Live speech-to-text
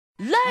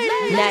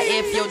Now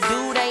if your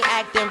dude ain't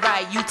acting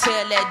right, you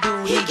tell that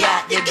dude he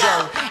got to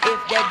go. If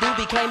that dude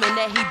be claiming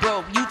that he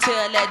broke, you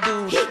tell that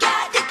dude he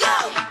got to go.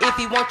 If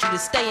he want you to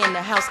stay in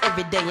the house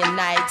every day and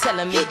night, tell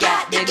him he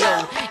got to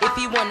go. If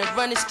he wanna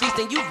run the streets,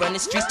 then you run the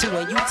streets too,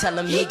 and you tell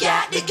him he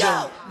got to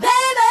go.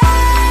 Baby,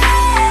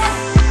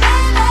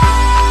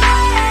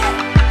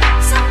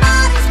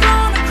 somebody's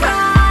gonna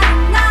cry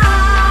tonight.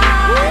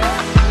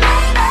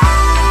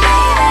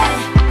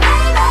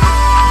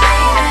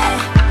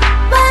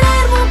 But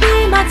it won't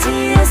be my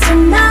tears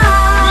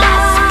tonight.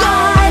 Let's go.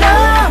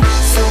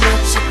 So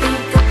what you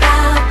think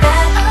about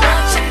that?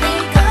 What you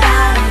think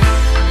about it?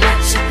 What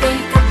you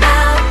think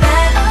about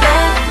that?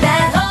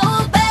 Oh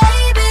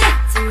baby,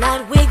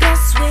 tonight we gon'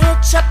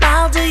 switch up.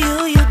 I'll do you,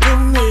 you do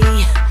me.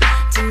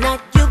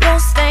 Tonight you gon'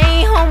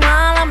 stay home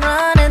while I'm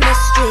running the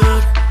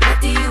street. What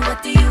do you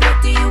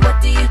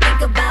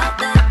think about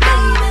that,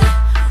 baby?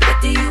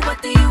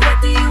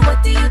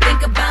 What do you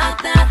think about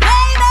that,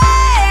 baby?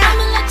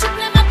 I'ma let you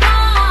play my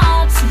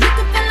part, so you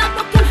can feel a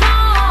broken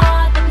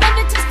heart. And when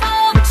it just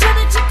falls, make sure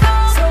that you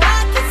call, so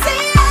I can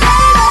see it.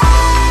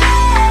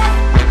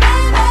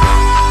 Baby,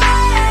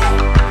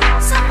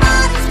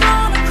 somebody's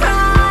gonna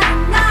cry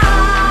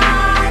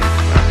tonight.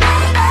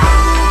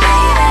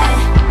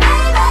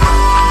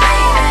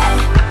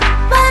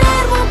 But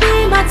it won't be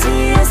my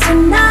tears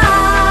tonight.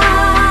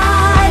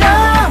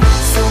 Oh,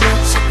 so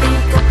what you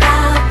think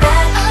about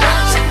that?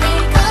 What you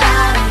think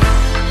about it?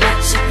 What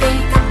you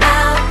think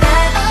about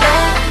that?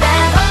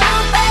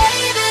 Oh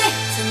baby,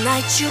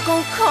 tonight you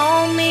gon'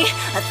 call me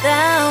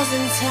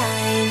 1,000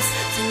 times.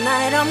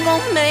 Tonight I'm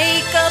gon'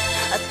 make up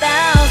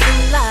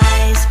 1,000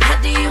 lies. How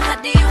do you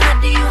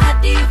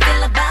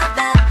feel about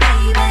that,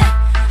 baby?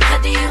 How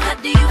do you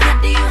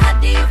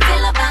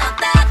feel about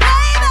that,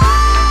 baby?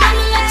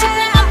 I'ma let you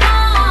play my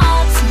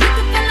part, so you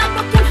can feel a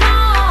broken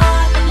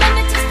heart. And let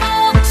it just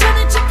fall, make sure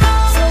that you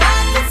call, so I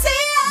can see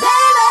it.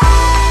 Baby,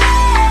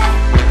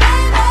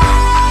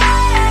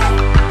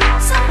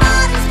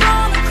 somebody's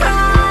gonna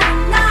cry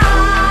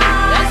tonight.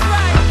 That's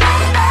right,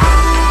 baby.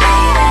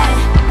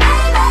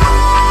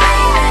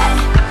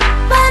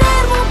 But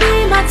it won't be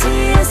my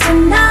tears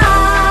tonight.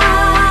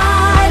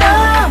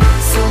 Oh,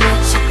 so what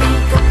you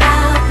think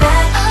about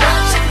that?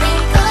 What you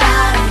think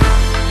about it?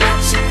 What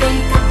you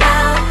think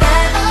about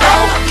that?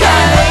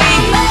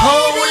 Okay,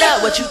 hold up,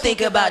 what you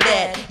think about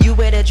that? You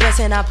wear the dress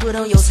and I put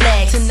on your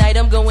slacks. Tonight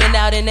I'm going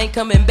out and ain't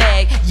coming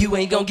back. You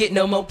ain't gon' get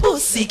no more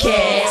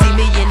Pussycat. See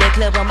me in the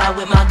club, I'm out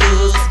with my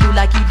goods. Do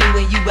like you do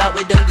when you out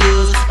with them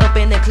goods. Up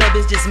in the club,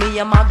 it's just me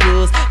and my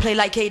goods. Play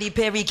like Katy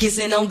Perry,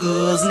 kissing on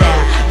goods.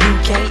 Now you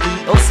can't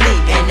eat or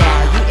sleep, and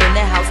now you in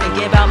the house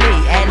thinking about me.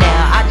 And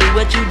now I do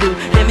what you do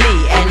to me,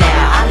 and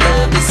now I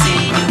love to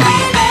see you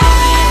get back.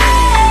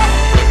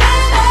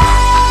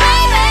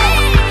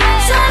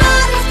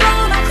 Somebody's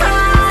gonna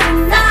cry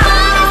tonight.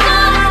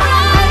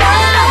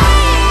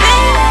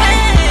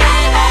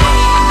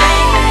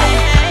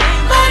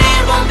 But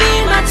it won't be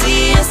my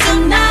tears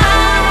tonight.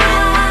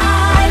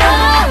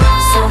 Oh,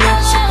 so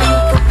what you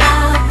think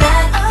about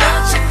that?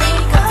 What you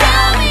think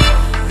about it?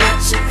 What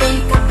you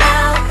think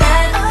about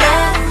that?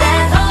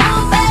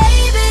 Oh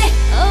baby,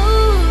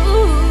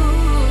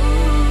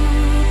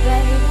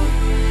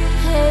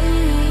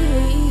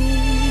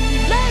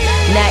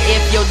 Now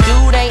if your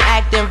dude ain't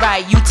acting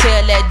right, you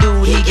tell that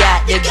dude he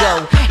got to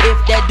go. If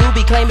that dude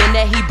be claiming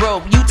that he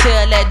broke, you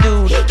tell that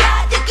dude he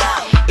got to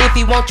go. if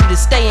he want you to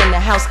stay in the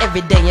house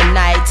every day and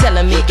night, tell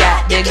him he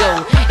got to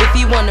go. If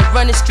he wanna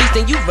run the streets,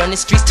 then you run the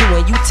streets too,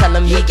 and you tell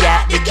him he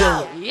got to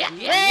go. Yeah.